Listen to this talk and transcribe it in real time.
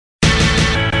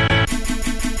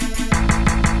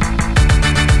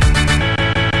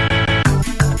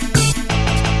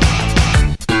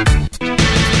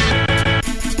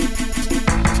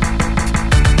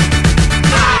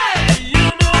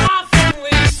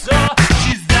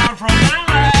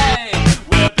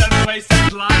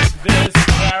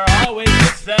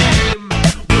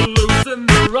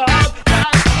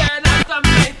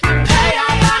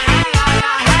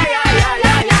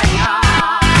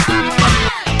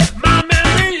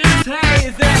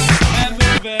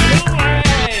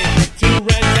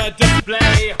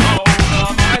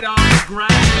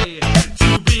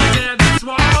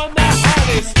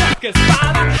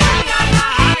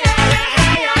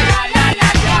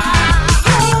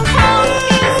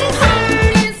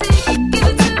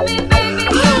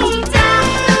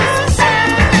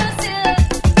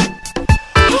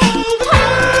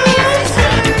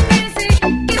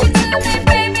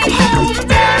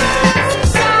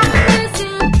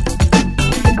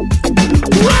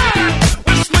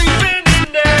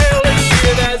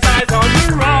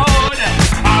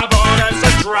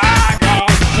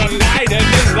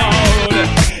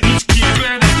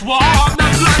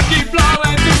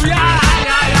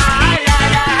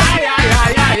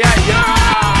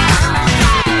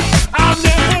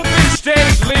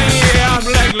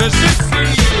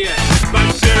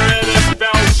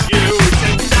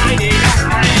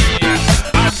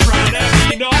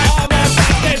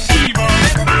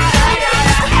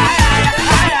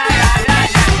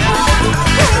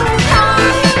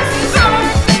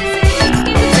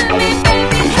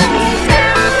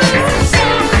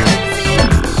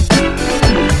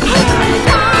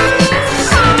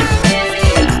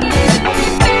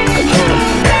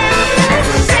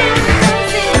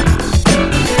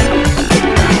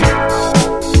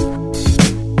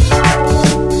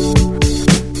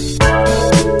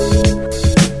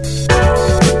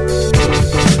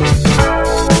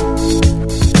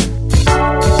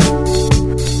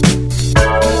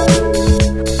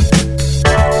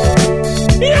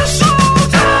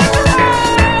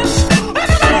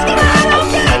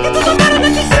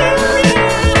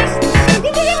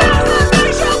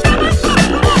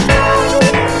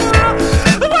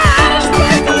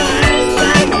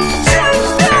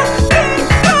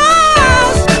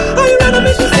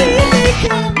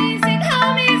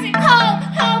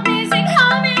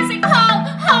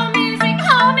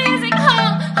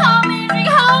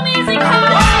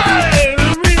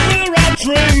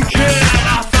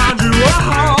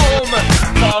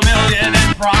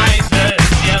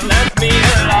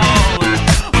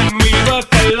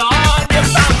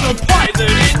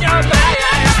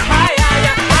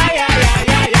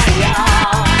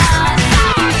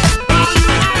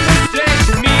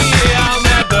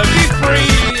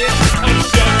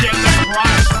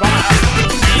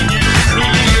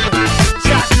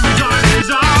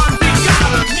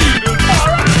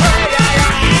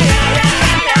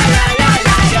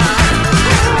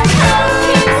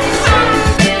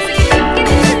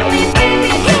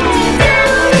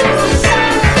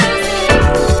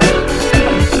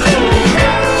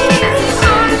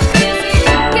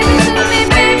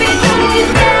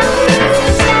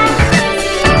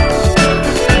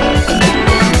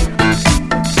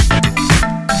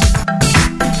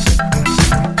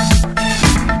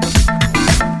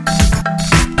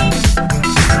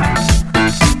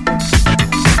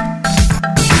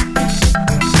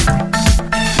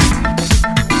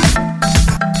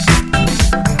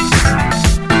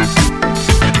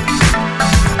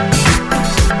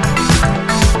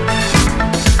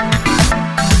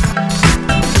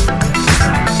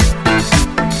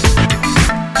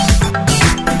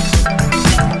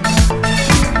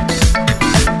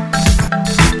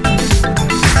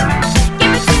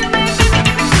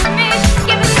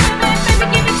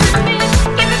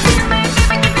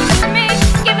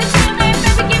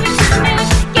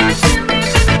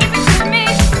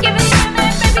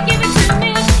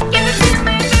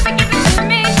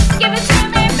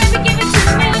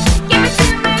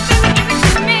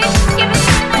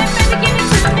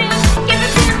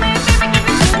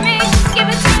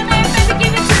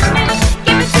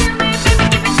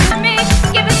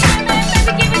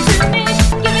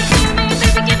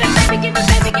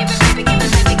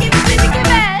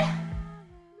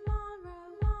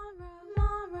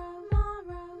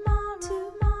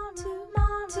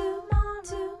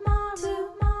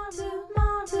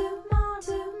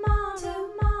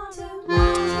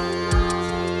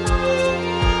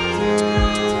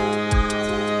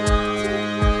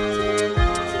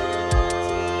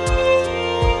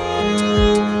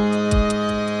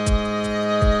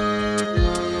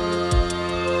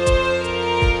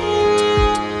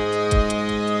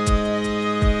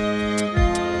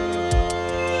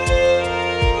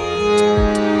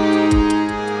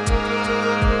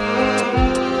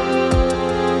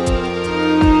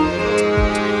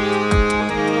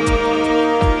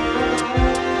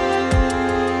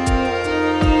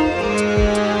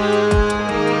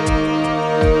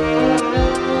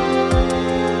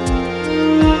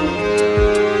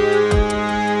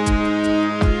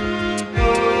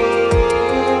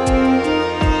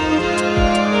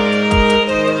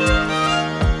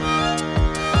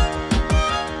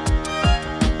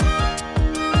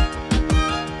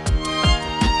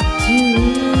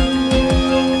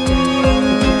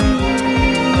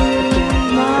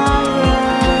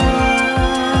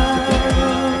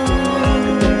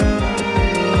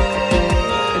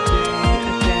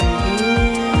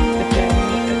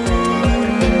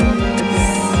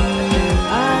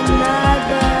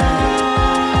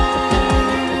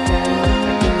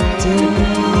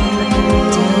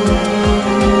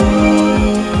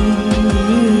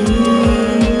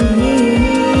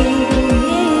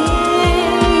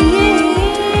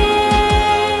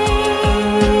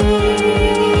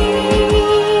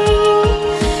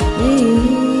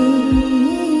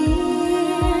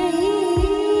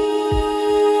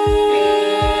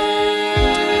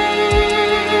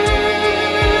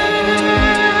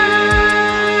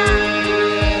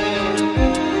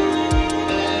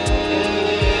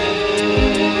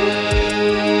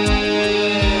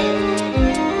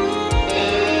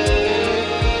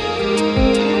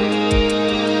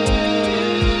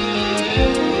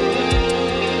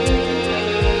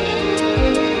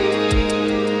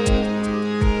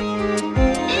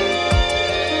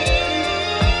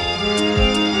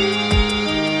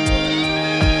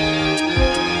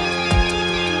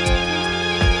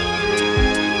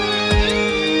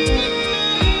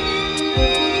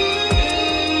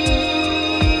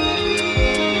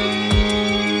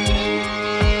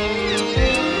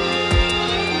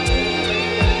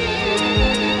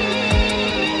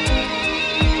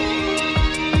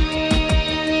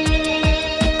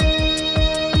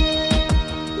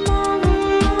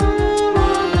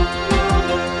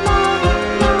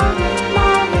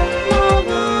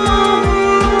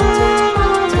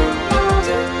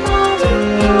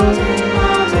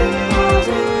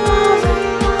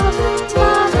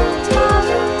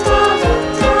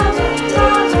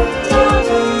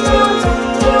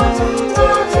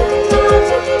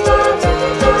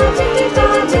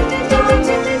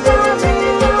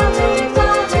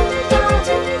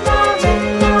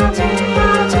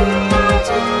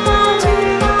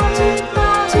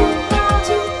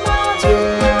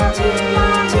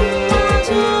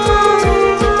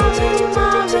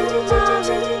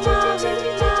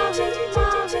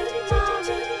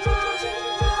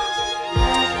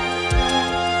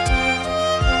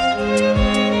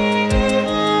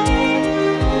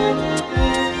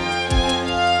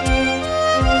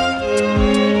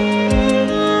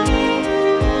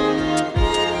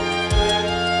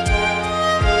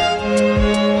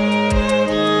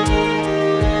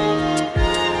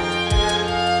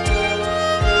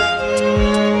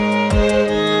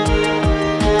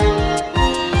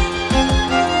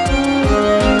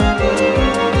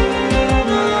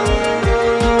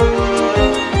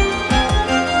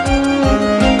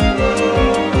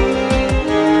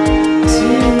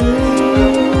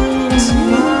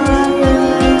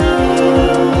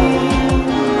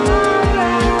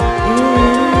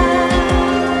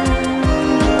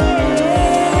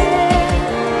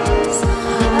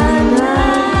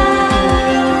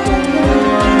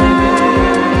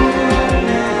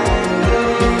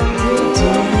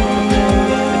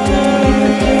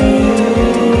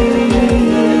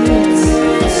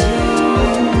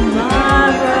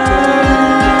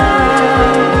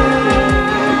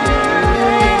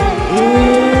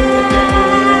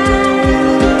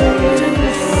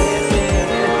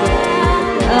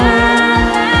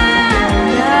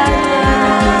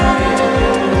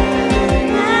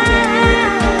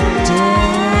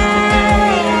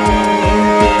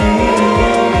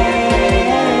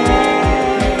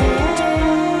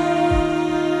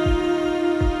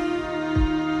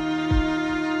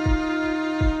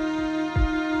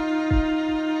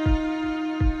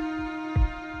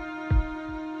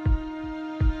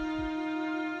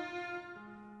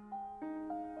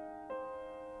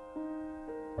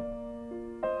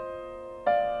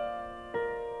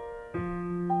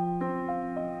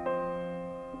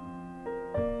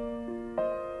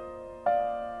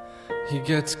He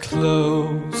gets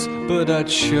close, but I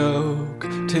choke.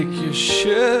 Take your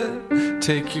shit,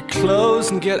 take your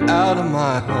clothes and get out of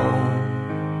my home.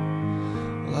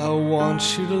 Well, I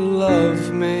want you to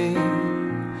love me,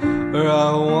 or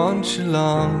I want you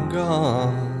long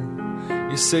gone.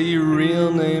 You say your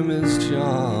real name is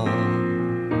John.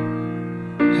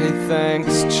 Hey,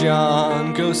 thanks,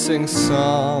 John. Go sing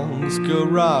songs, go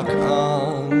rock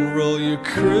on. Roll your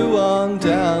crew on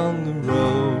down the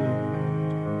road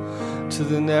to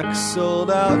the next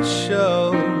sold-out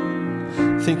show.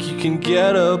 Think you can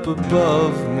get up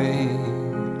above me?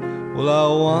 Well, I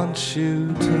want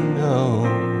you to know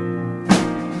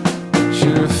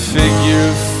you're a figure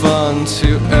of fun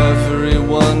to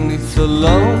everyone neath the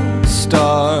Lone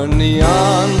Star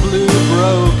neon blue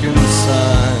broken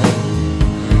sign.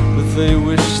 But they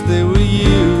wish they were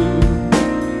you,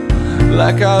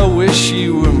 like I wish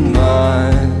you were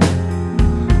mine.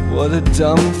 What a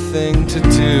dumb thing to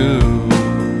do.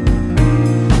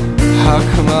 How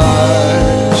come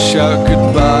I shout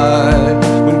goodbye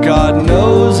when God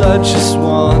knows I just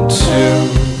want to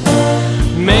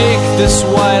make this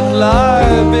white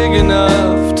lie big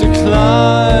enough to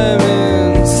climb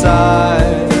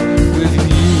inside with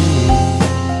you?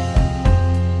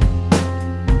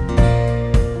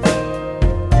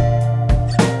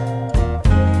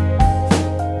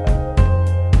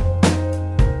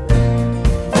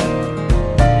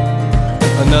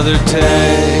 Another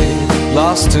day,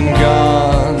 lost and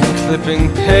gone,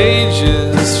 clipping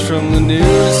pages from the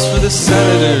news for the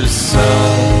senator's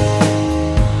son.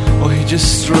 Oh, he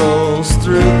just strolls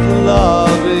through the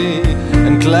lobby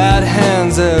and glad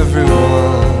hands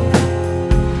everyone.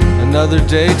 Another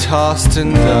day tossed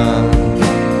and done.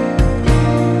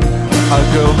 I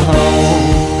go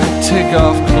home, take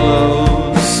off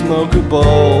clothes, smoke a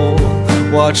bowl,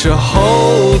 watch a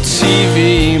whole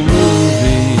TV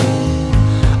movie.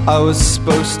 I was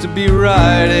supposed to be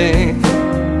writing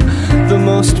the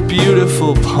most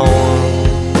beautiful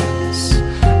poems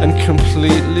and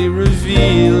completely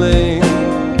revealing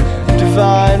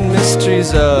divine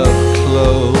mysteries up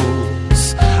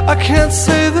close. I can't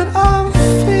say that I'm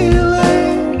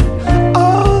feeling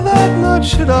all that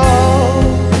much at all.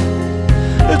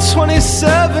 At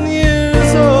 27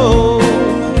 years old,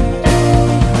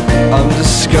 I'm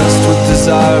disgusted with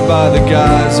desire by the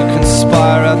guys who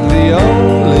conspire at the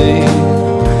only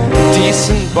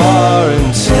decent bar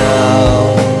in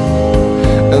town.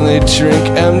 And they drink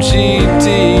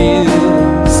MGDs,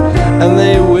 and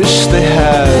they wish they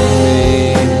had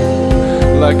me,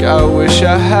 like I wish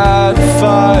I had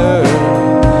fire.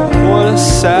 What a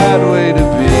sad way to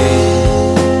be.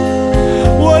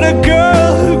 What a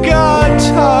girl who got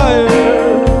tired.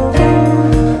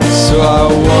 So I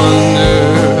wonder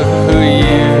who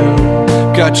you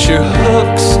got your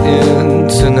hooks in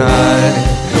tonight.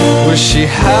 Was she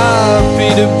happy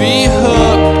to be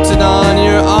hooked and on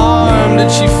your arm?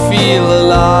 Did she feel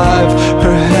alive?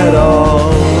 Her head all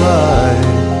right?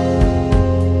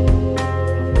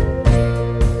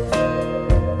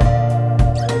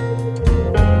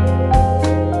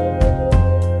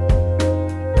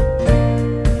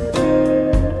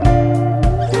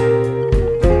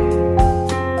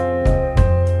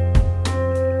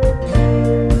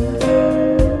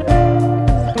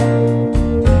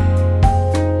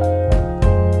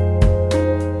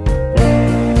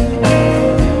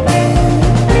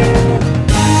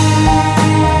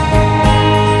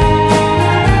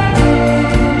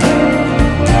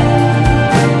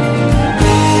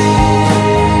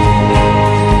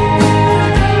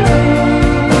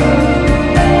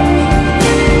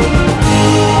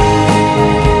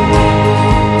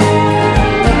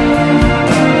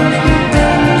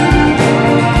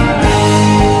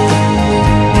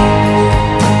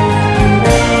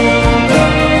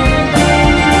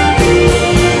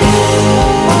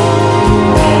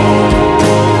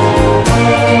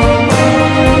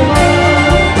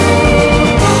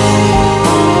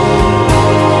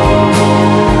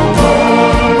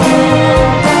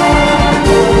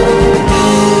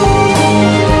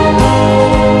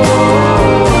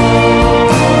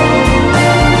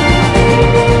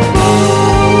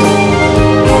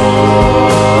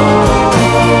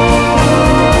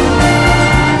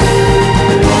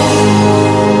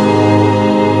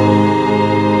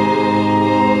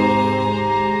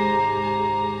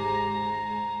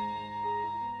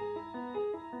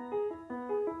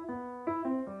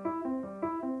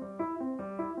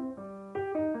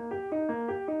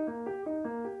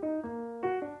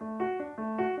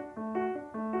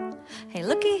 Hey,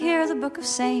 looky here, the book of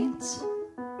saints.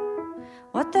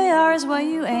 What they are is what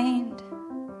you ain't.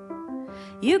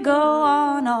 You go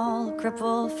on all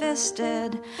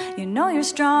cripple-fisted. You know you're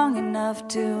strong enough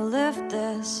to lift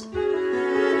this.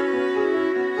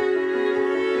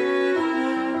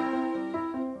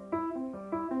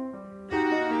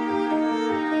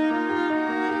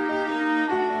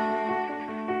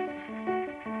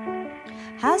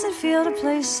 How's it feel to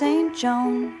play St.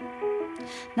 Joan?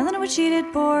 Nothing but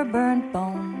cheated, poor, burnt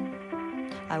bone.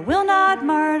 I will not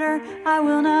murder, I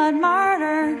will not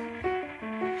martyr.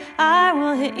 I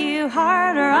will hit you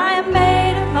harder. I am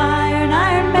made of iron,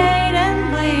 Iron Maiden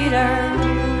bleeder.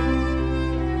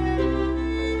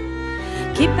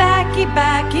 Keep back, keep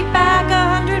back, keep back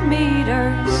 100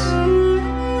 meters.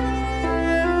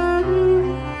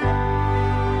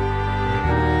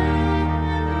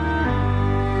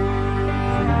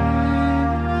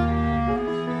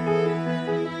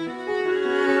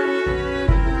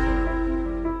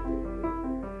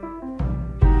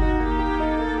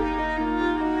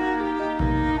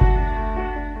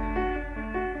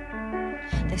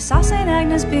 They saw St.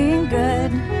 Agnes being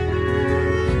good,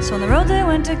 so on the road they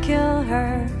went to kill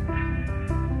her.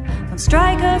 One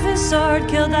strike of his sword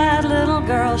killed that little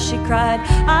girl. She cried,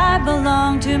 I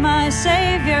belong to my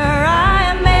Savior. I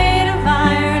am made of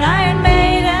iron, Iron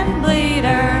Maiden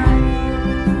bleeder.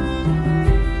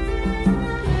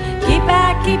 Keep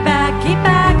back, keep back, keep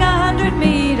back 100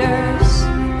 meters.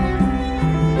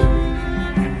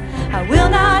 I will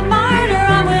not martyr,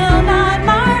 I will not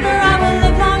martyr. I will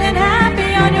live long and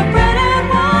happy on your bread and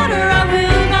water. I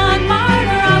will not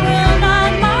martyr, I will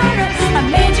not martyr. I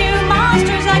made you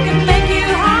monsters, I could make you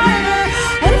harder.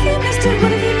 What if you missed it,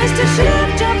 what if you missed it? Should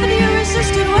have jumped and you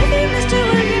resisted. What if you missed it,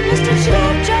 what if you missed it? Should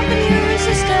have jumped and you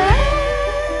resisted.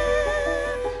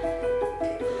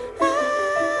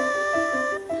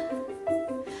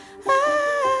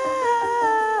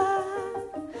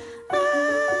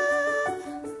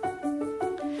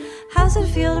 How's it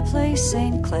feel to play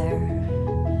St. Clair?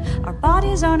 Our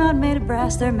bodies are not made of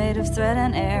brass, they're made of thread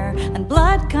and air. And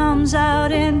blood comes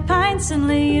out in pints and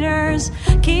liters.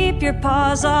 Keep your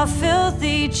paws off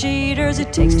filthy cheaters.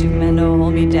 It takes 2 men to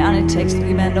hold me down. It takes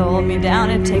 3 men to hold me down.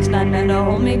 It takes 9 men to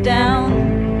hold me down.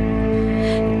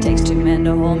 It takes 2 men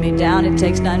to hold me down. It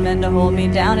takes 9 men to hold me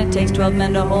down. It takes 12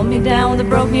 men to hold me down. With a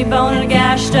broke knee bone and a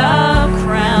gashed up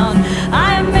crown.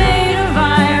 I am made of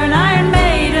iron, Iron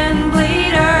Maiden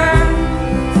bleeder.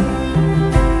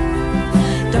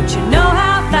 Don't you know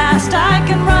how fast I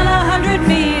can run 100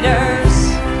 meters?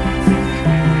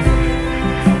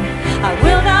 I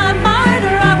will not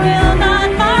martyr, I will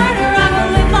not martyr. I will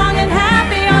live long and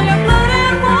happy on your blood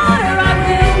and water. I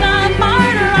will not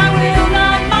martyr, I will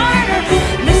not martyr.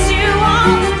 Miss you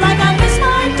all like I miss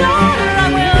my daughter. I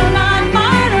will not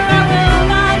martyr, I will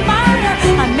not martyr.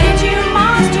 I made you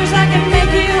monsters, I can make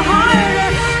you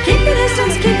harder. Keep your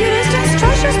distance,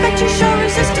 try to respect you, show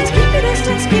resistance. Keep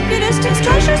your distance,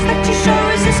 try to respect you, show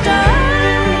resistance.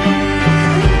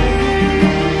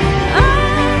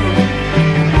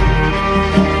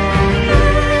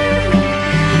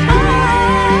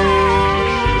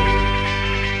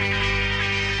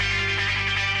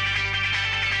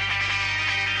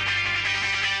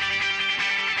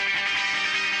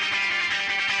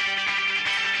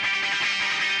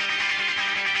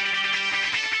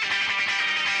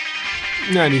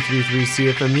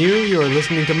 .93.3 CFMU. You are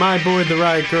listening to My Boy the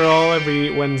Riot Girl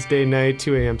every Wednesday night,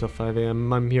 2 a.m. till 5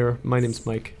 a.m. I'm here. My name's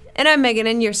Mike. And I'm Megan,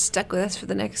 and you're stuck with us for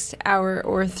the next hour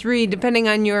or 3, depending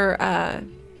on your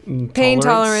pain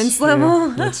tolerance level.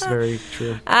 Yeah, that's very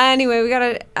true. Anyway, we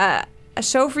got a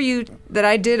show for you that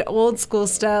I did old school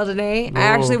style today. Oh. I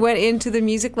actually went into the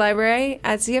music library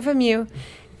at CFMU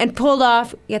and pulled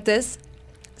off, get this,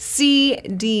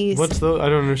 CDs. What's those? I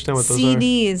don't understand what those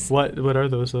CDs. are. What are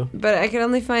those, though? But I could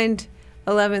only find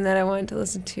 11 that I wanted to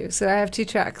listen to. So I have 2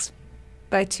 tracks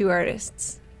by 2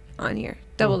 artists on here.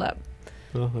 Doubled up.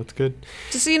 Well, that's good.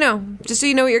 Just so you know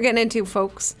what you're getting into,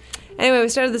 folks. Anyway, we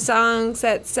started the song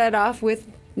set off with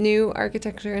New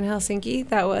Architecture in Helsinki.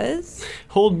 That was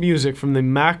Hold Music from the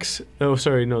Max... Oh,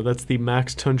 sorry, no, that's the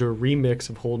Max Tundra remix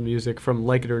of Hold Music from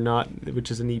Like It or Not,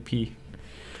 which is an EP.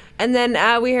 And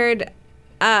then we heard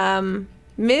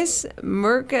Miss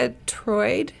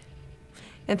Murgatroyd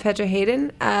and Petra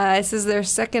Hayden. This is their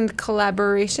second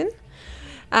collaboration.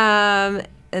 And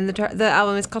the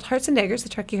album is called Hearts and Daggers. The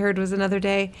track you heard was Another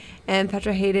Day. And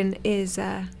Petra Hayden was,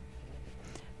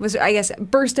 I guess,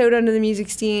 burst out onto the music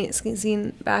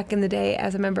scene back in the day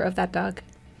as a member of That Dog.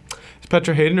 Is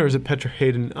Petra Hayden or is it Petra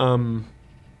Hayden?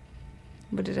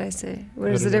 What did I say? What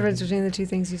is the difference between the two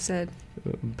things you said?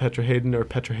 Petra Hayden or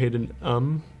Petra Hayden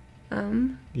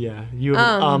Yeah, you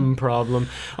have an problem.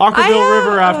 Aquaville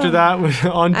River after that was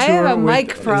on tour have a with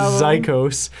mic problem.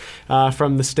 Zykos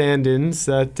from the stand-ins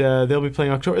that they'll be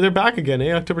playing October. They're back again,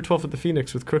 October 12th at the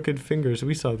Phoenix with Crooked Fingers.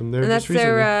 We saw them there And just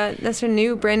recently. that's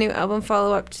their brand new album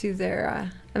follow-up to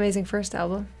their amazing first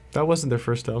album. That wasn't their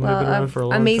first album. They've been around for a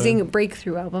long amazing time.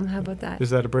 breakthrough album. How about that? Is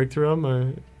that a breakthrough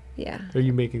album? Yeah. Are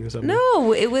you making this up?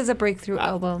 No, it was a breakthrough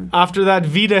album. After that,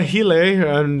 Vida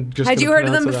Hile. Had you heard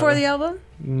of them before the album?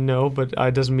 No, but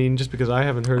it doesn't mean just because I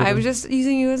haven't heard of them. I was just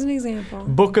using you as an example.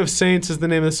 Book of Saints is the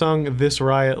name of the song. This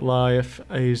Riot Life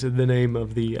is the name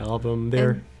of the album.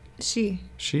 She?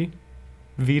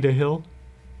 Vida Hill?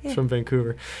 Yeah. From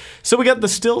Vancouver. So we got the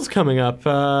Stills coming up.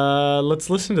 Let's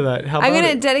listen to that. How about I'm going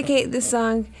to it? dedicate this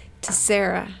song to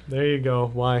Sarah. There you go.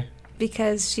 Why?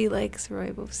 Because she likes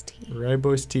rooibos tea.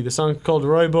 Rooibos tea. The song called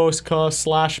Rooibos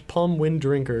 / Palm Wind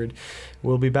Drinkard.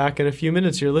 We'll be back in a few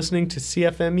minutes. You're listening to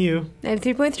CFMU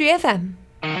 93.3 FM.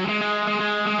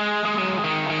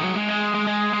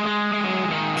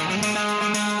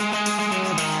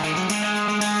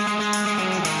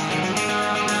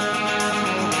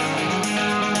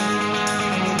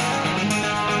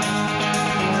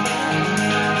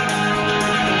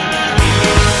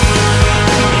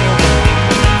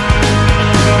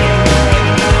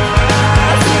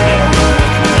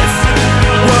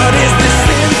 What is this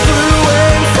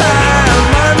influence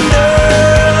I'm under?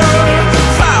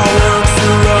 Fireworks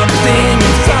erupting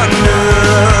in front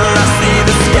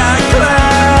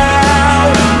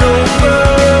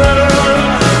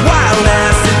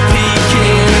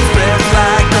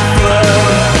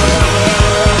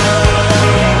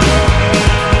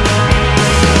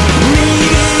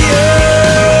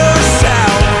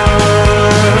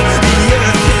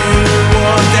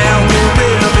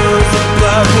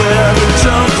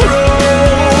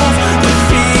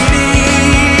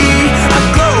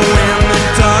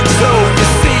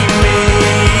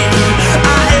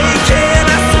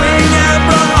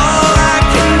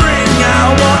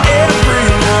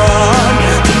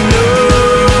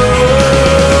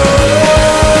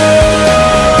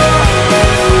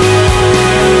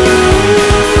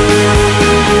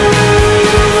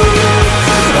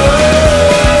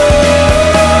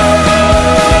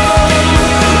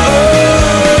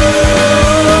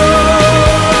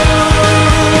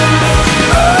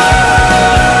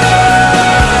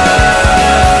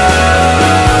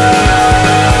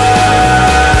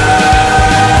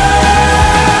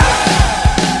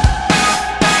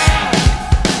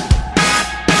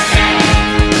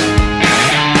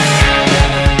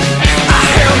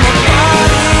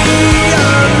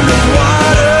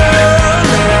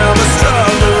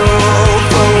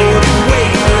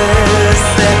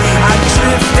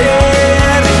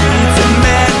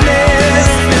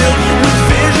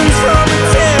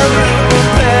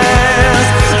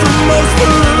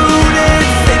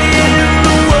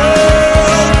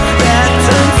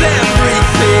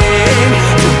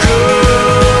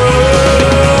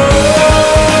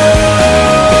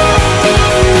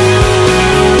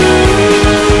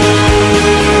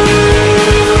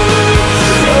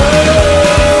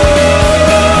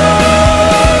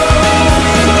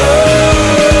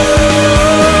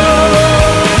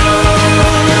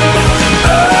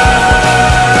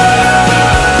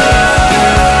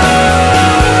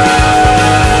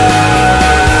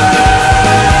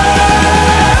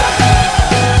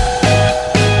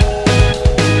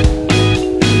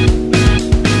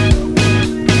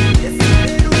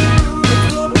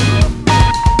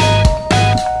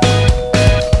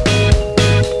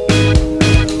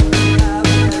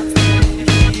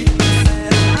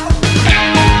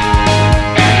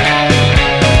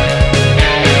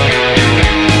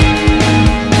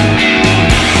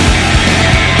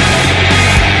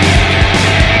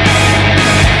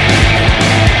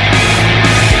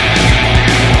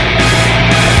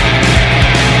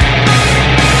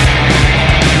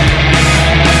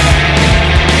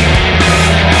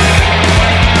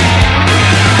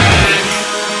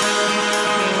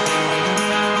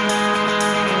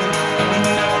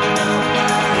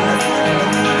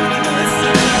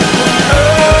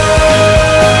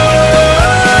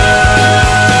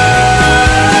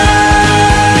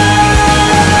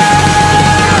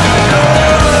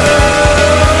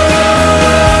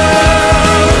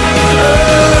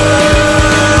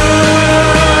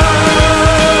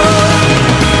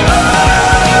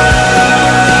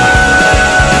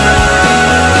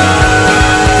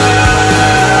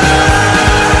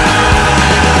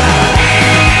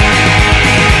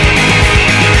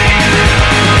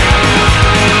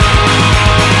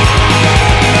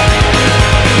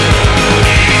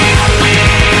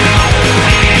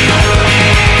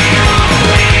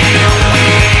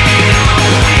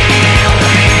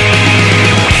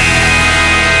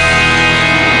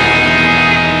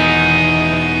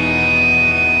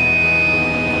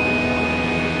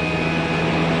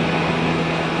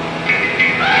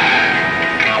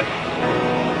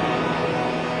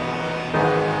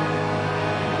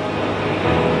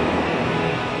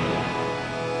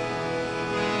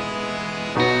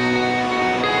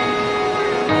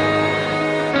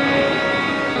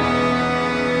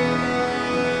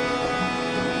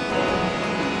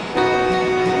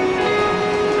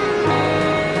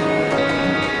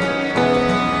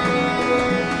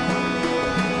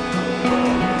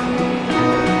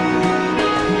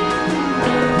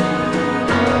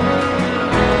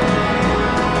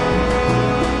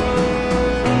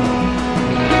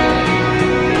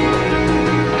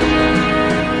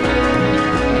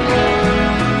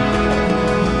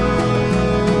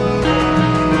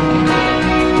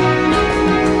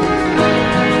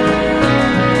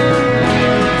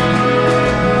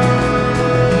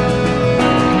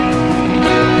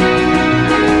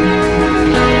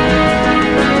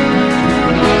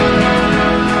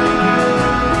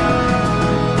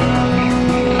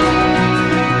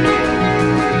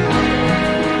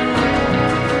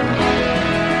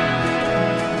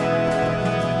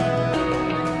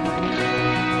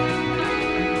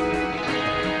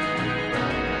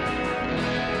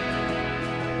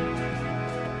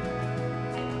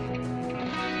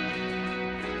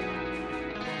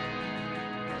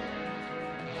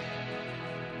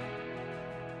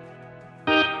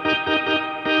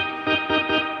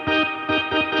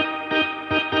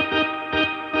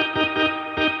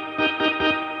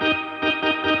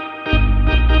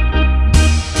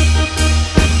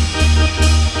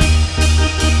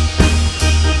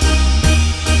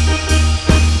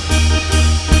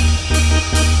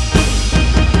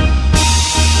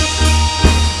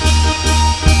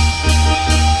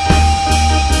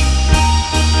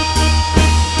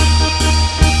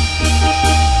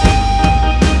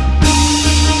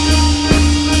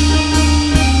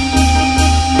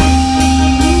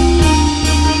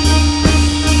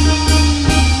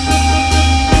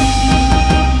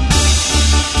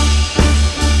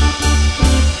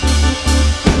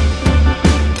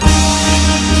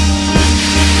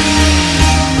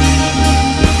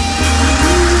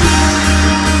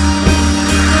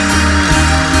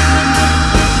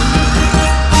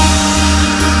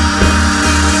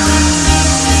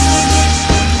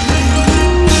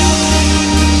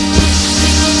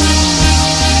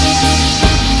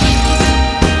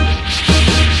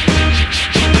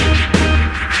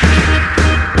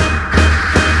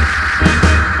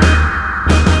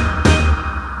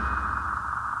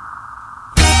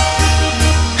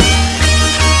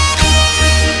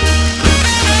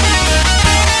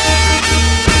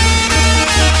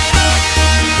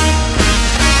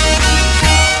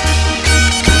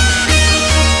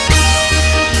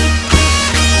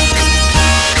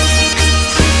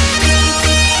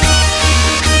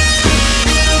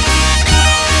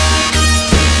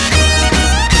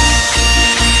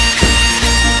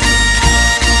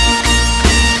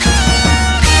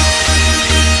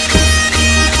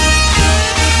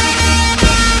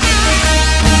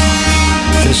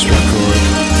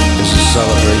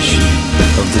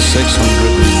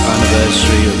 600th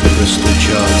anniversary of the Bristol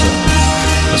Charter,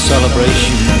 a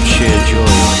celebration of sheer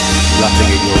joy, laughing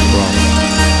at your prom,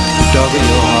 the dog at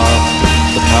your heart,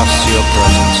 the past your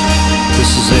present.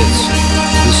 This is it,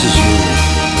 this is you.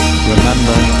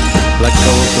 Remember, let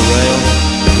go of the rail,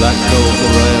 let go of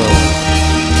the rail.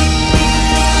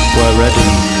 We're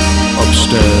ready,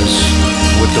 upstairs,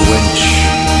 with the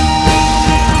winch.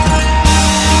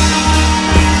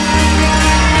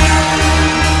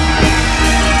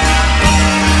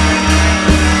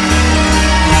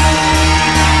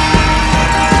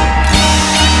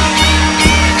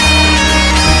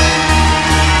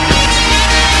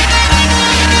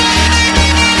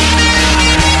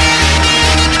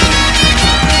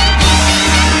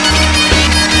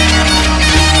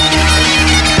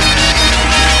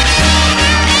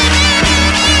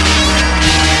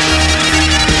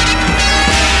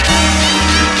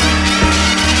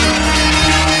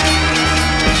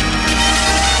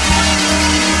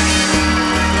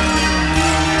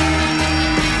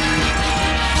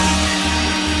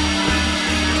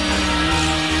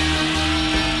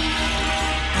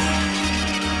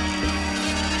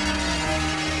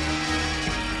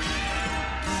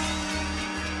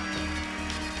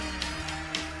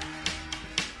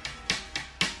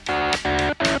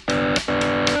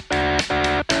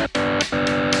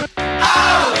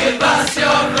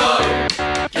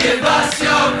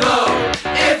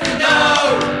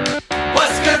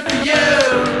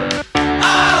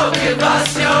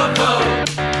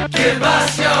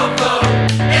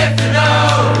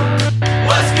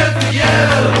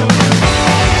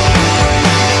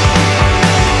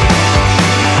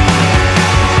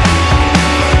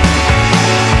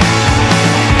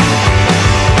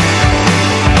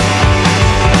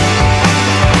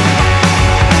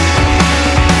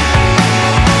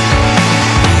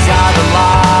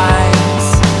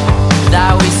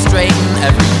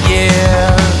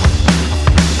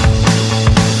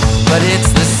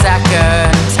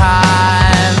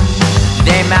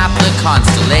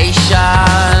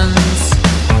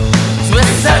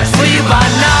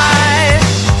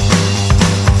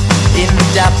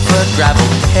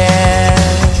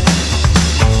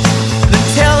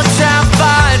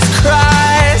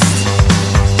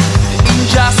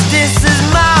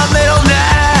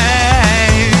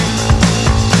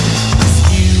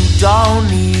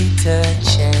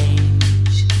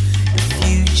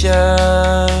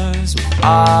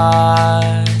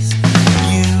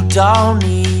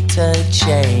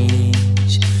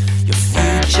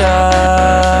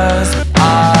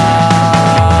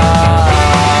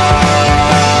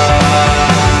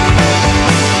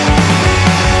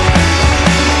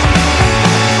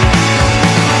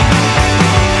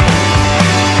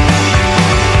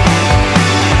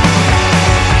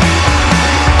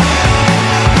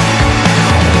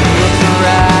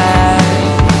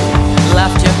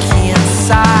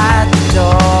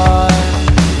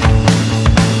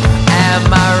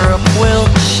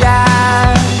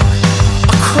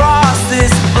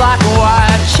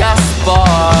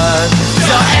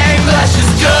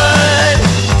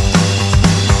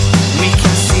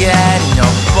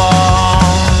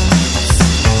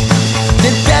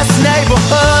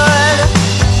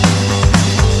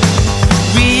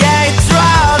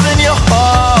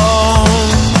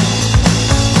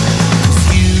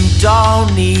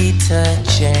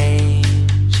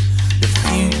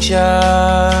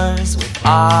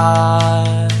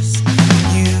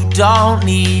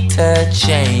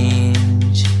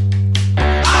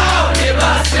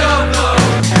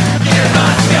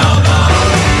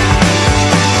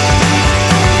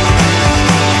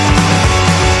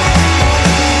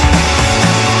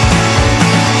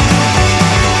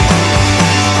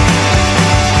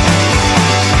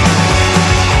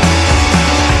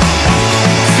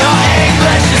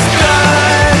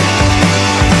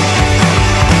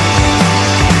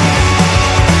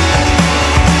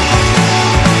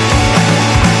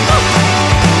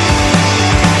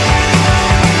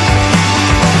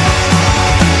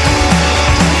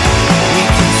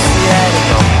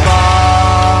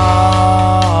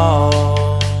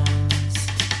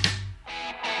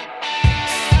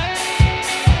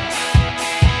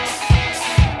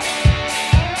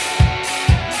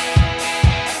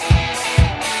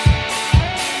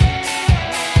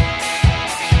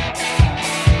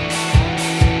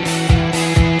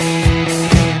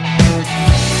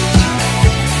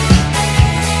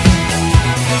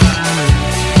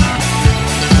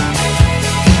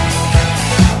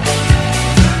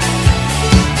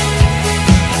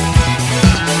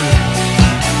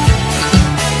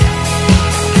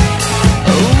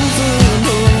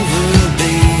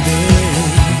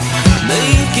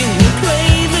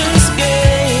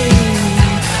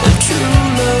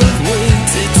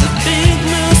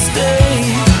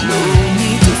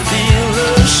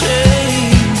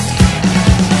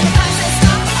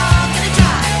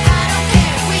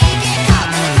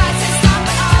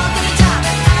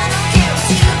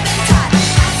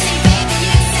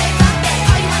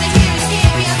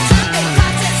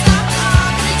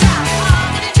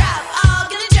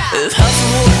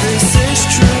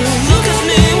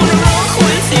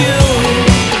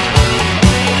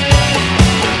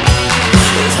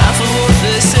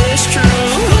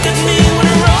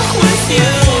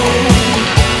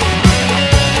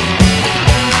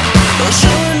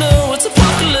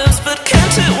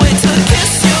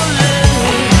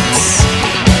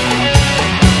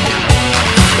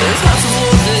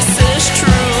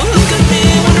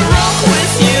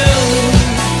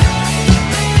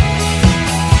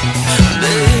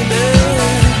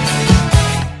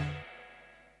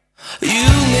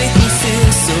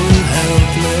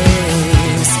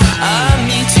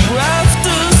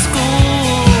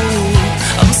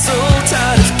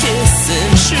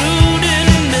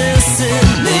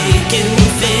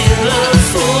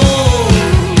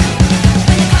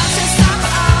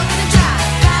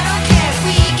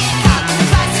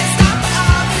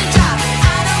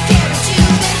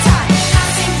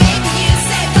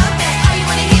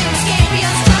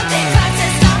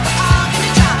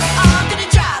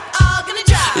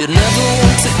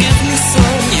 want to give me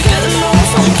some. You're getting all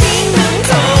from Kingdom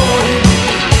Come.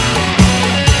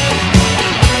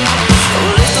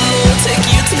 Well, if the Lord take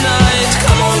you tonight,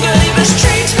 come on girl, you best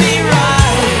treat me right.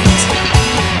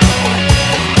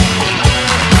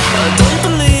 I don't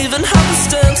believe in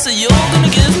happenstance, so you're gonna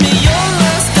give me your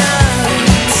last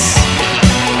dance.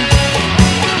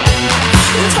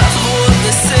 If half of what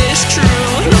they say is true,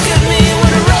 look at me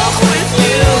when I rock with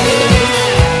you.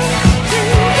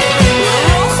 When I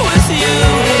rock with you,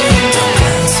 don't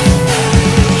cancel.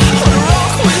 When I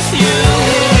rock with you,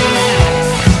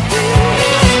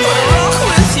 when I rock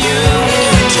with you,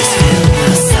 just feel my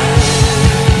side.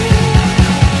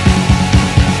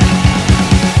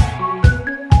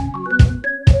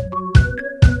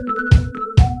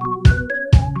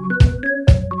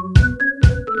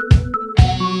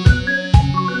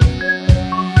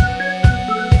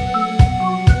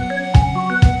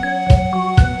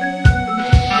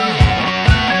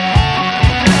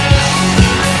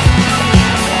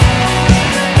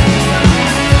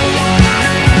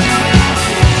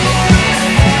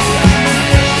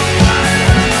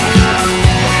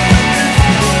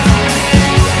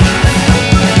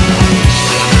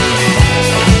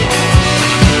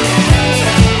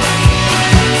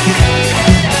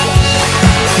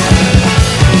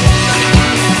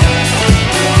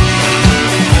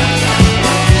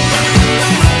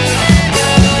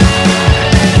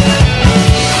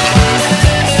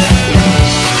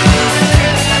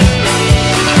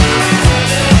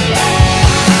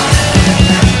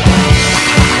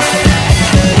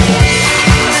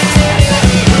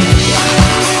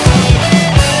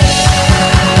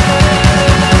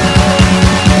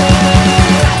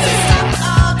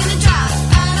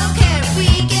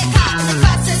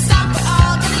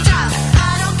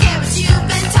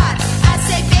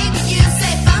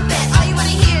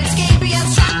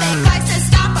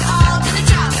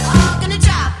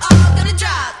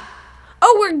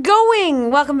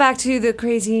 Welcome back to the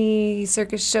crazy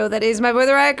circus show that is My Boy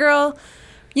the Riot Girl.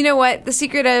 You know what? The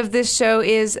secret of this show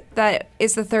is that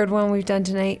it's the third one we've done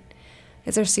tonight.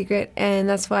 It's our secret, and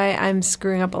that's why I'm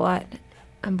screwing up a lot.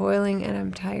 I'm boiling and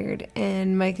I'm tired,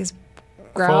 and Mike is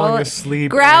falling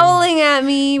asleep, growling at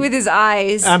me with his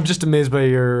eyes. I'm just amazed by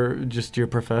your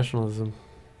professionalism.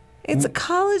 It's a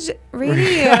college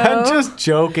radio. I'm just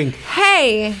joking.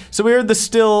 Hey. So we heard the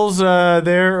stills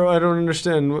there. I don't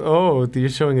understand. Oh, you're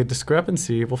showing a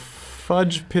discrepancy. Well,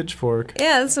 fudge pitchfork.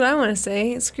 Yeah, that's what I want to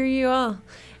say. Screw you all.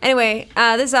 Anyway,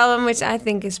 this album, which I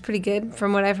think is pretty good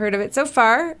from what I've heard of it so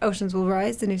far, Oceans Will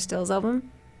Rise, the new Stills album.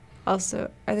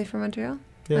 Also, are they from Montreal?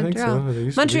 Yeah, Montreal. I think so. They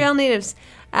used Montreal to be. natives.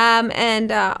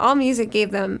 And AllMusic gave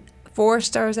them 4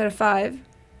 stars out of 5.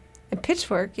 And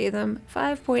Pitchfork gave them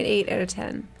 5.8 out of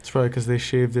 10. It's probably because they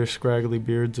shaved their scraggly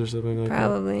beards or something like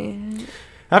Probably. that.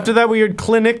 After that, we heard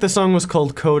Clinic. The song was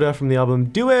called Coda from the album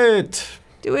Do It.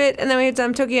 Do It. And then we had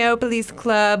Tokyo Police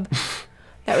Club.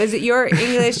 That was it. Your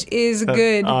English is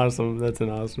good. Awesome. That's an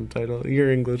awesome title. Your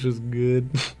English is good.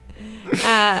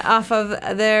 Off of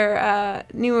their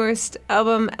newest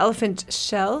album, Elephant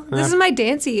Shell. This is my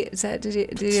dancey set.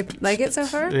 Did you like it so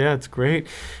far? Yeah, it's great.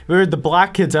 We heard the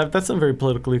Black Kids. That's not very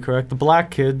politically correct. The Black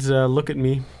Kids, Look at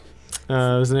Me.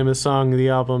 Was the name of the song. The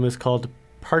album is called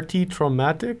Party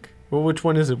Traumatic. Well, which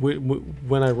one is it?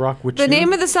 When I Rock With You? The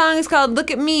name of the song is called Look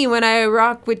at Me When I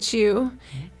Rock With You.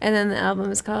 And then the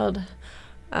album is called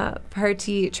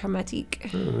Party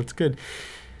Traumatique. Oh, that's good.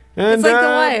 And, it's like The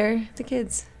Wire. The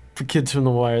kids. The Kids from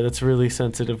The Wire. That's really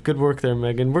sensitive. Good work there,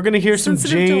 Megan. We're going to hear some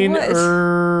Sensitive Jane to what?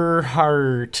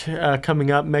 Earhart coming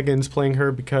up. Megan's playing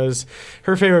her because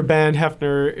her favorite band,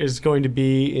 Hefner, is going to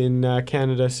be in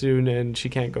Canada soon, and she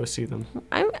can't go see them.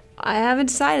 I haven't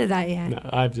decided that yet. No,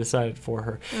 I've decided for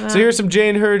her. So here's some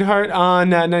Jane Earhart on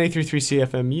 93.3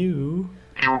 CFMU.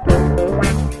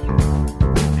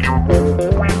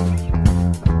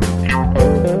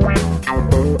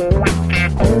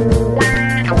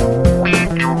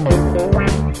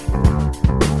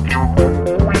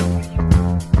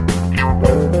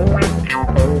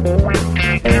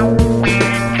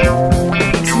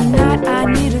 Tonight I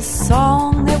need a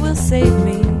song that will save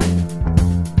me.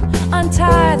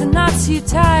 Untie the knots you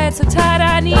tied, so tight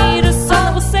I need a song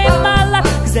that will save my life.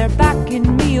 Cause they're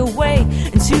backing me away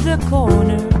into the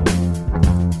corner.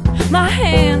 My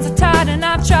hands are tied and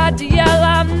I've tried to yell,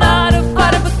 I'm not a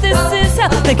fighter, but this is hell.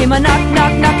 They came a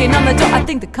knocking on the door, I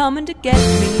think they're coming to get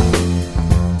me.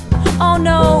 Oh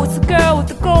no, it's the girl with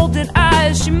the golden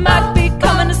eyes, she might be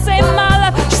coming to save my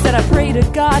life. She said I pray to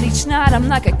God each night, I'm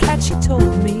like a cat, she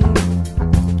told me.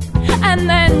 And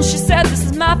then she said this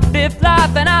is my 5th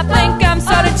life, and I think I'm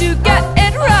starting to get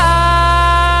it right.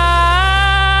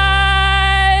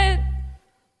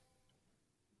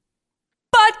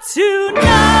 tonight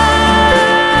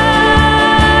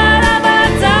I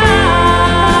might die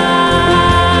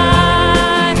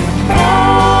for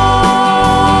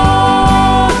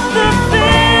the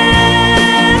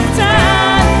fifth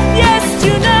time. Yes,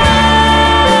 tonight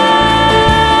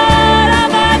I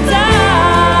might die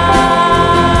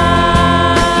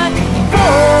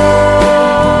for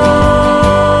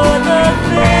the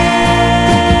fifth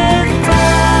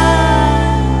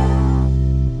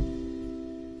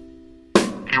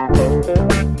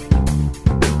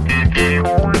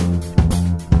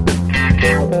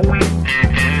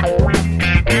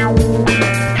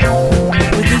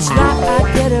With each night I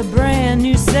get a brand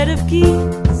new set of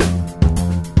keys,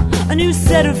 a new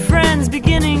set of friends,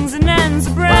 beginnings and ends,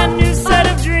 a brand new set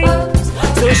of dreams.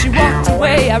 So she walked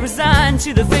away, I resigned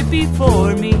to the fate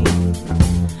before me.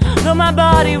 Though my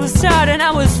body was tired and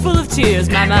I was full of tears,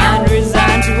 my mind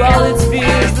resigned to all its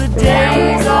fears. The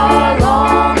days are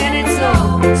long and it's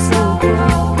oh so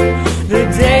cold. The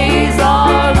days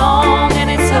are long and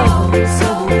it's oh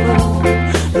so cold.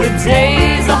 The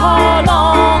days are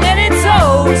long and it's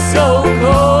oh so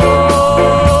cold.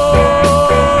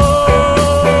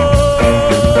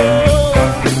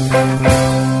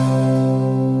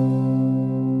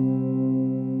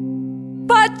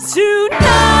 But tonight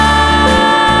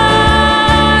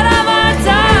I might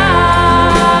die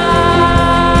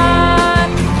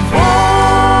for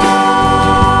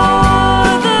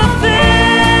the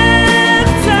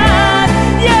fifth time.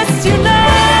 Yes,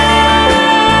 tonight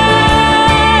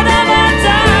I might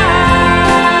die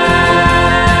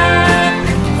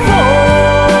for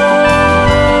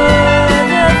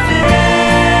the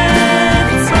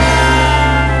fifth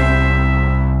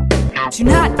time.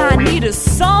 Tonight I need a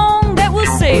song that will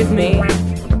save me.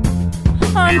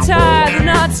 Untie the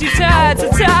knots you tied so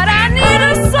tight. I need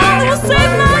a song that will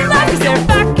save my life, 'cause they're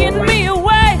backing me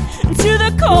away into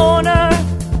the corner.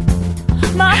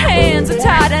 My hands are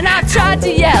tied and I've tried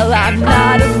to yell. I'm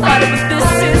not a fighter, but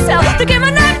this is hell. They came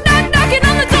a knocking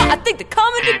on the door. I think they're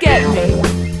coming to get me.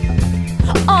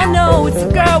 Oh no, it's the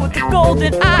girl with the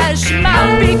golden eyes. She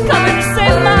might be coming to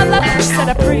save my life. She said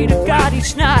I pray to God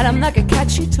each night. I'm like a cat,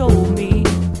 she told me.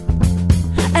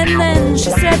 And then she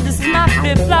said this is my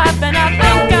fifth life, and I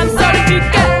think I'm starting to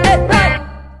get it right.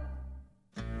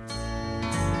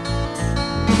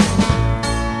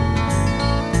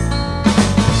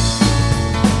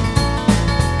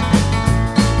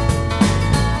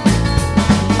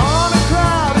 On a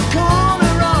crowded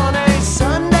corner on a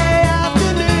Sunday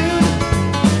afternoon,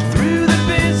 through the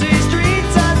busy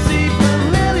streets I see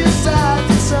familiar sights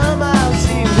that somehow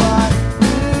seem quite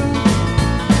new.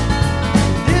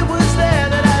 It was there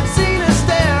that I'd seen her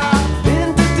stare off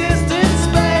into distant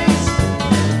space.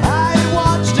 I had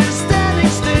watched her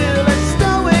standing still, as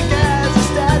stoic as a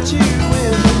statue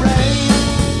in the rain.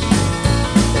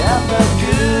 I felt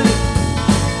good,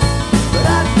 but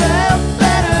I felt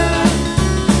better.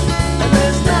 And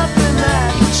there's nothing that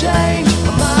can change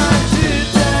my mind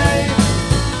today.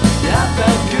 Yeah, I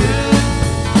felt good,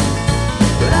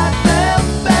 but I felt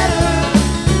better.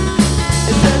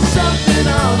 If there's something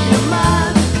on your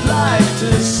mind you'd like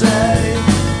to say.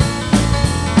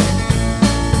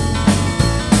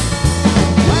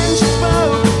 When she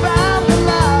spoke about her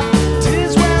life,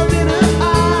 tears welled in her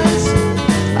eyes.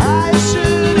 I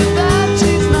assured her that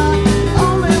she's not the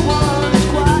only one who's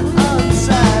quite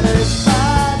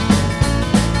unsatisfied.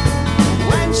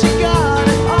 When she got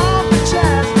it off her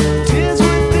chest, tears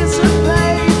would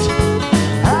dissipate.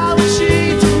 How was she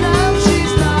to know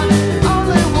she's not the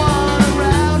only one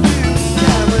around who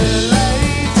can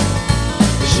relate?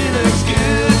 She looks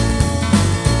good,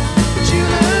 but you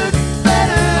look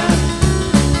better.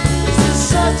 It's the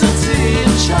subtlety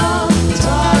and charm that's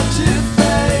hard to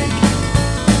fake.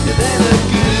 Yeah, they look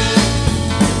good,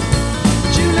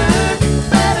 but you look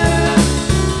better.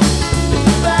 It's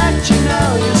the fact you know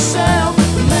yourself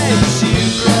that makes you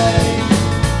great.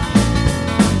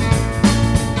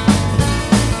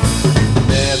 In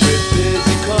every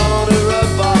busy corner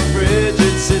of our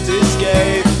frigid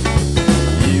cityscape,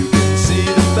 you can see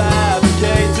the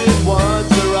fabricated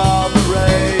ones are all the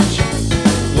rage.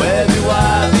 Where do I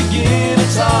begin?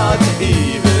 It's hard to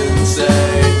even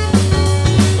say.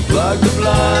 Plug the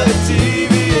bloody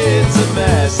TV, it's a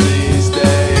mess these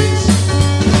days.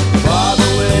 Father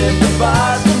with the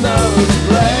bars and those who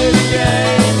play the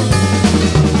game.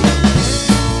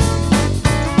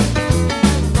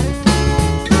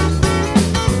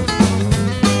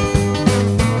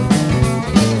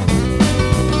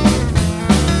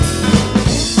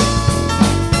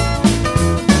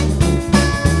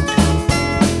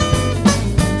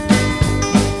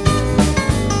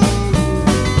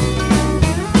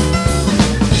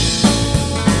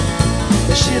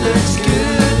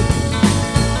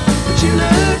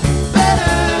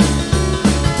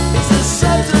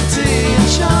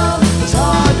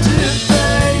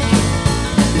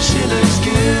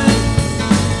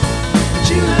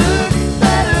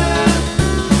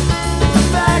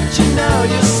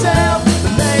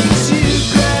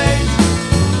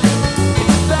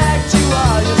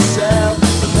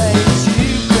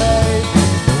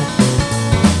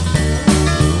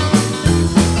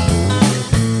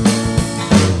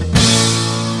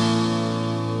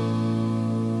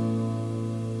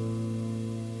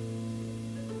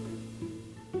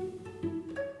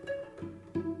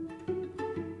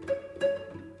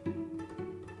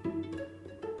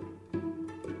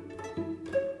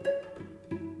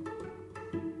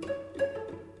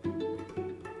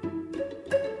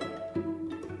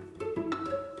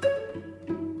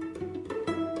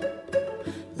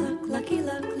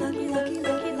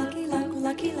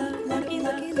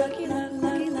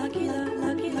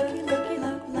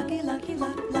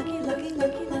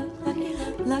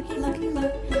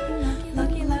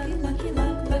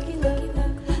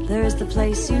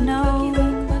 place you know.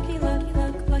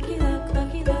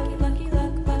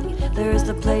 There is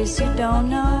the place you don't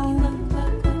know.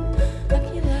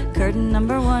 Curtain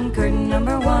number one, curtain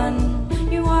number one.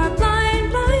 You are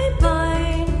blind, blind,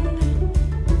 blind.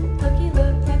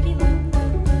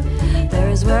 There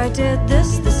is where I did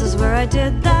this is where I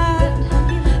did that.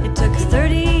 It took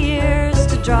 30 years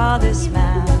to draw this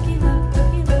map.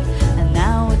 And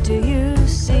now what do you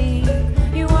see?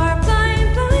 You are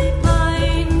blind, blind,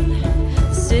 blind.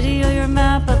 The city or your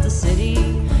map of the city.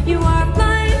 You are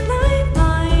blind, blind,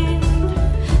 blind.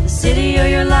 The city or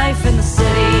your life in the city.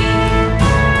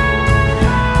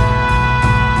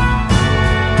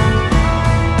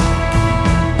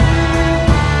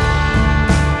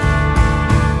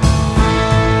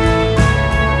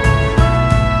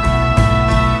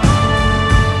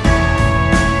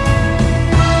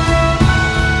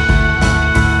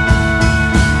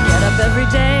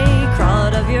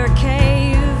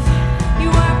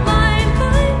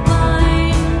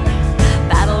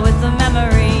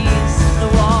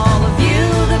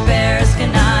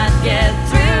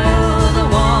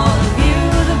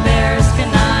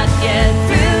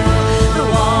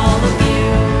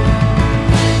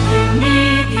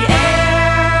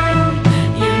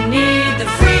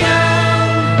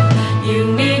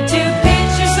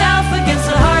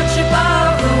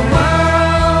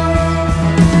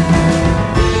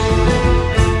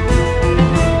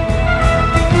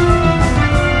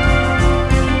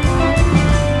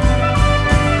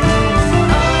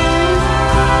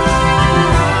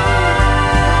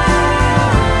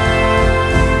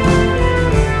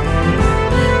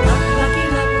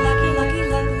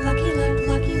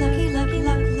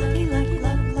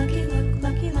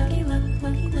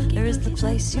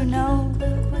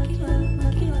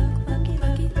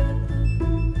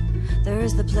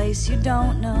 You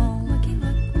don't know.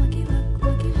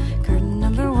 Curtain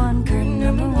number one, curtain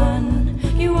number one.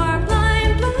 You are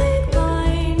blind, blind,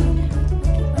 blind.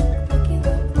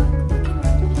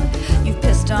 You've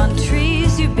pissed on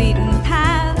trees, you've beaten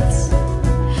paths.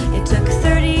 It took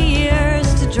 30 years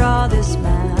to draw this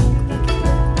map.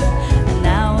 And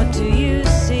now what do you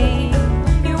see?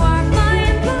 You are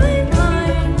blind, blind,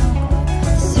 blind.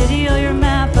 The city or your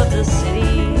map of the city.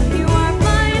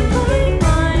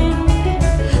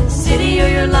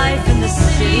 Your life in the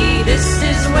city. This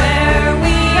is where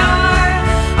we are.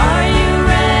 Are you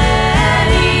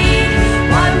ready?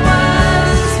 What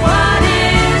was, what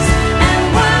is, and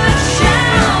what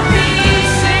shall be?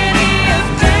 City of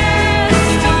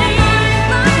destiny,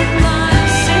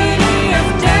 city of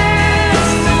destiny,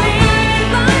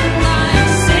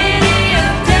 city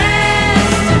of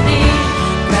destiny.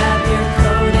 Grab your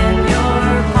coat and your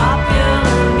popular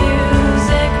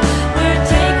music. We're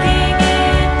taking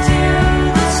it to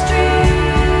the streets.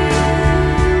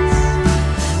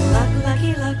 Lucky,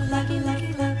 lucky, lucky,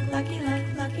 lucky, lucky, lucky,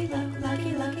 lucky,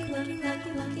 lucky, lucky, lucky, lucky,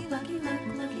 lucky, lucky,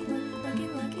 lucky, lucky,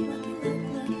 lucky, lucky, lucky,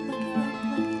 lucky,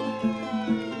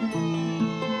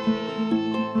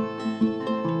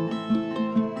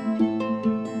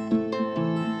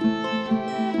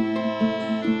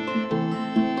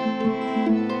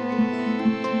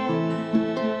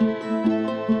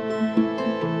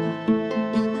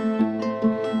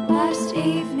 Last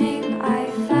evening I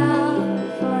fell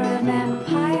for a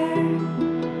vampire,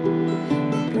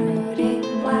 brooding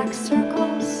black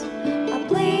circles, a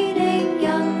bleeding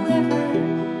young liver,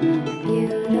 a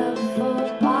beautiful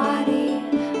body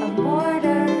of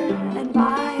mortar and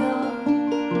bile,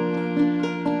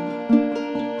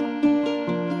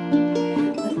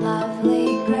 with lovely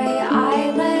gray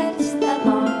eyelids that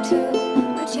long to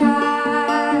retire.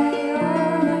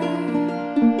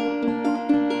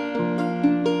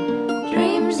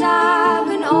 Dreams of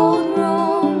an old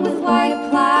room with white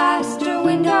plaster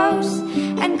windows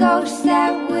and ghosts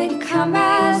that would come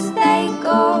as they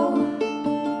go.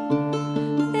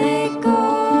 They go.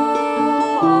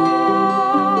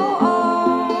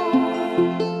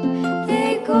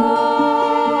 They go.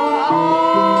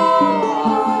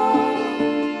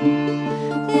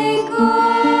 They go.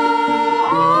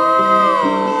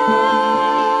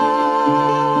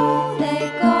 They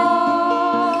go.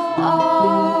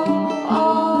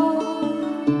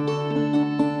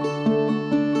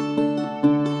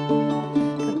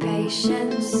 The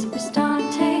patience is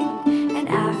daunting, and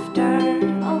after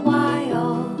a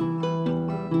while,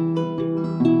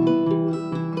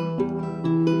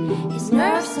 his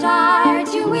nerves start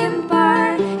to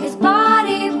whimper, his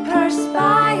body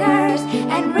perspires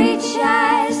and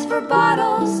reaches for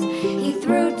bottles he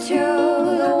threw to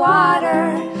the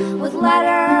water, with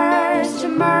letters to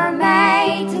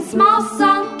mermaids and small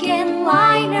sunken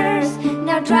liners,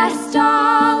 now dressed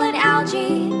all in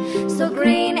algae, so so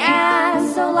green and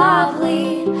so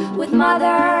lovely, with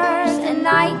mothers in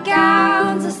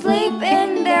nightgowns asleep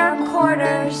in their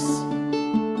quarters.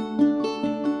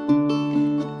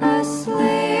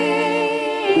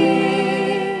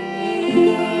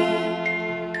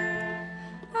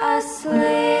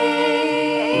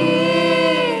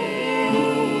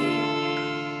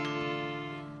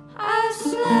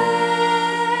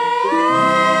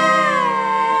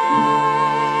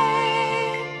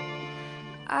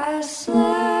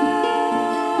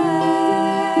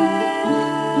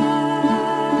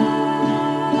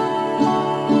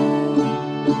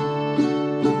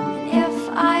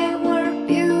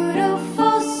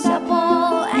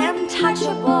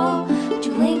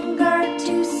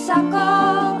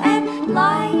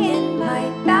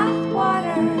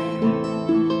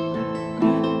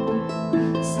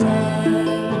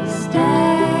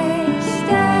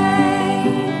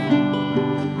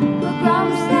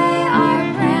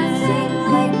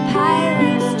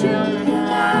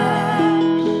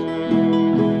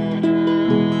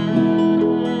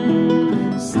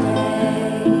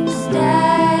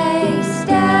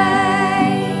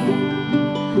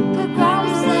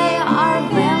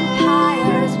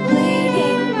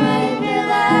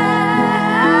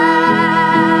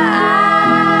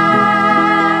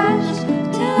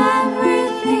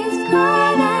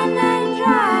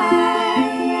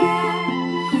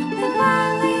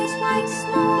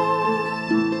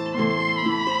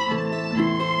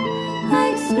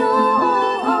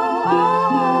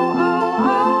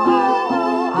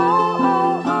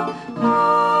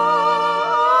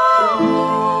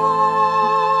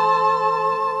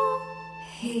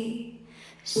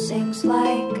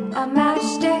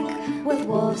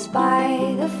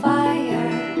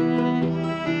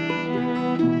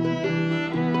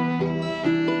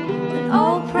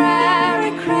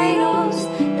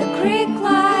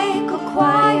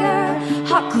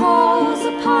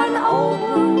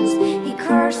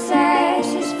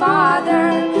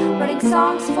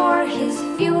 Songs for his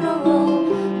funeral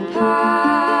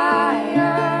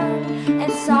pyre,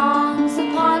 and songs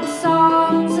upon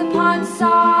songs upon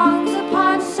songs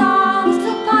upon songs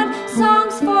upon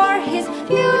songs for his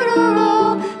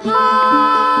funeral pyre.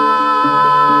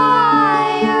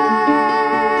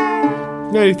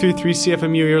 93.3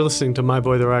 CFMU, you're listening to My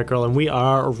Boy the Riot Girl, and we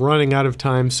are running out of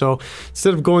time. So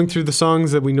instead of going through the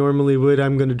songs that we normally would,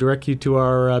 I'm going to direct you to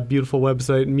our beautiful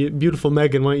website. Beautiful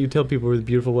Megan, why don't you tell people where the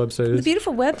beautiful website is? The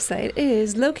beautiful website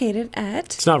is located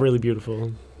at... It's not really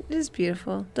beautiful. It is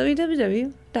beautiful.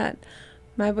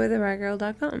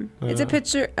 www.myboytheriotgirl.com. It's a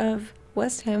picture of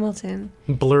West Hamilton.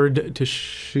 Blurred to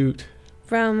shoot.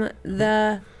 From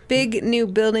the big new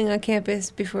building on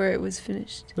campus before it was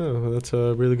finished. Oh, that's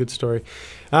a really good story.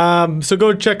 So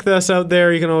go check us out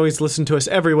there. You can always listen to us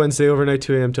every Wednesday overnight,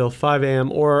 2 a.m. till 5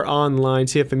 a.m. or online,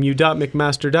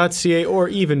 cfmu.mcmaster.ca, or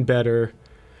even better,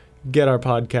 get our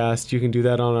podcast. You can do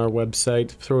that on our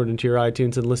website. Throw it into your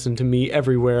iTunes and listen to me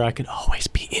everywhere. I can always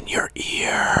be in your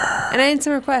ear. And I need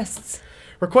some requests.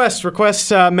 Request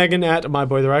Megan at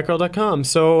myboytheriotgirl.com.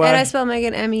 So, and I spell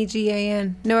Megan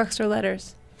Megan. No extra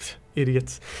letters.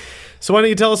 Idiots. So why don't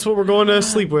you tell us what we're going to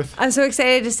sleep with? I'm so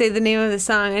excited to say the name of the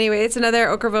song. Anyway, it's another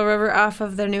Okkerville River off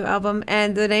of their new album,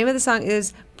 and the name of the song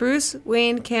is Bruce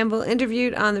Wayne Campbell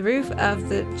Interviewed on the Roof of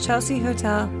the Chelsea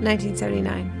Hotel,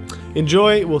 1979.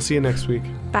 Enjoy. We'll see you next week.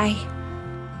 Bye.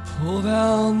 Pull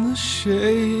down the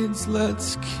shades,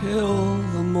 let's kill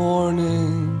the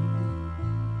morning.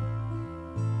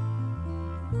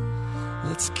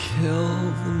 Let's kill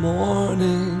the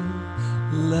morning,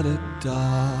 let it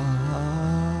die.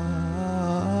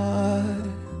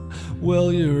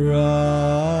 Will your eyes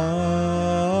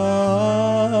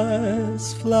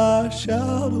flash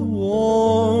out a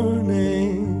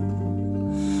warning?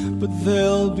 But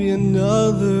there'll be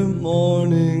another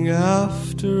morning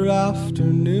after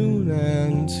afternoon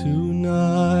and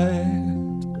tonight.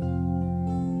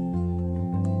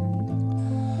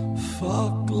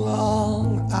 Fuck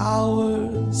long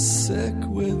hours, sick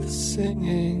with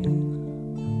singing.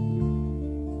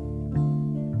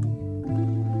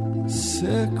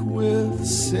 Sick with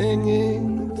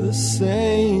singing the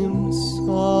same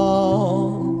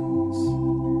songs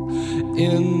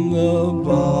in the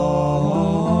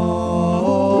bars.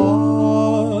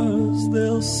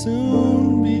 They'll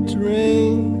soon be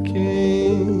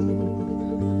drinking.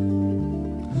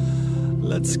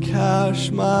 Let's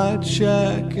cash my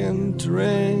check and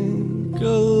drink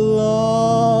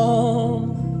along.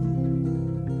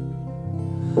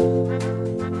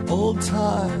 Old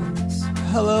times,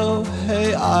 hello,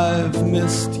 hey, I've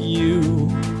missed you.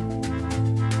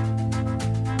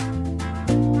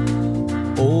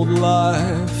 Old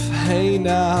life, Hey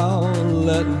now,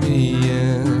 let me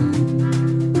in,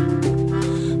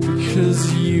 because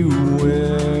you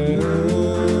win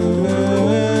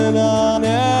on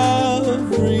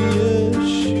every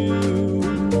issue.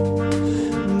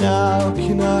 Now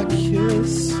can I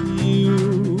kiss you?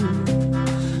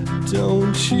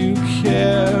 Don't you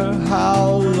care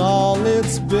how long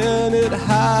it's been? It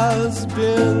has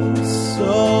been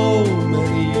so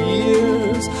many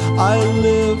years. I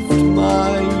lived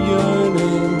my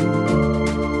yearning,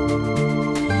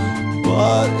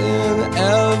 but in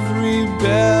every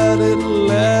bed it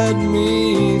led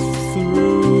me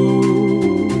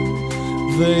through.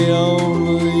 They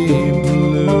only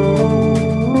blew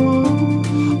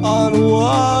on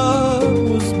what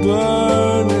was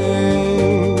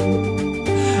burning,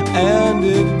 and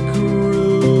it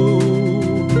grew.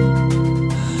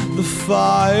 The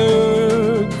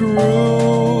fire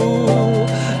grew,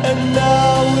 and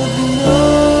now with nothing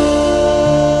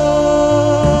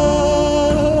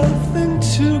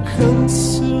to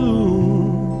consume,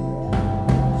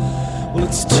 well,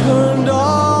 it's turned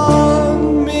on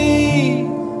me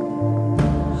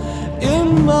in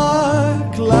my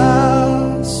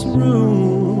glass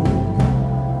room,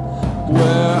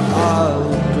 where I'll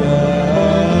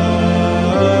bet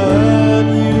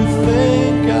you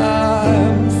think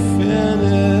I'm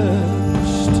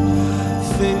finished,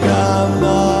 think I'm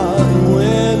not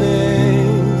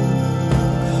winning.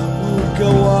 Well,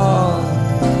 go on,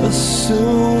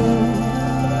 assume.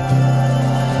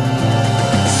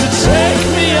 So take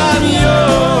me, I'm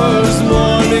yours,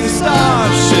 morning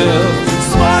starship.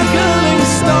 Sparkling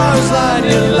stars line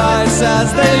your lights as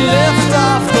they lift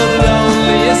off the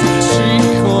loneliest street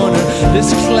corner this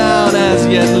clown has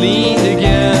yet leaned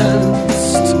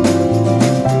against.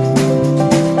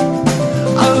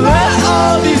 I let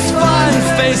all these fine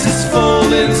faces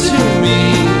fold into me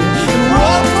and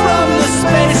roll from the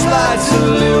space light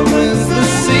illumines the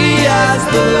sea as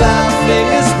the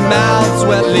laughingest mouths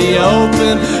wetly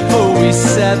open. For we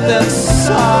set them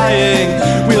sighing,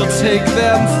 we'll take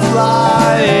them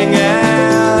flying,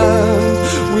 and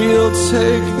we'll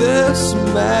take this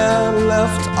man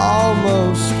left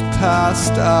almost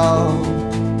passed out,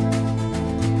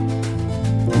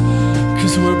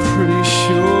 'cause we're pretty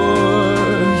sure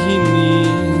he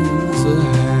needs a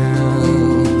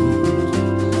hand.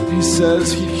 He says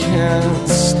he can't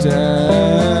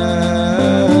stand,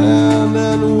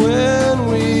 and when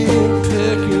we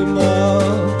pick him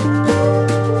up,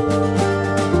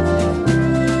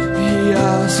 he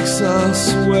asks us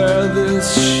where this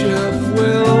ship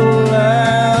will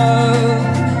land.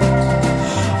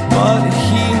 But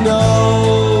he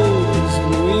knows,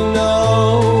 and we know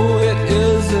it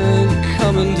isn't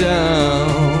coming down.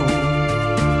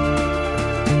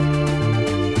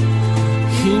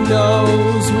 He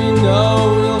knows, we know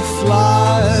we'll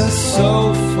fly so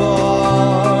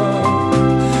far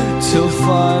till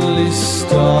finally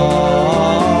start.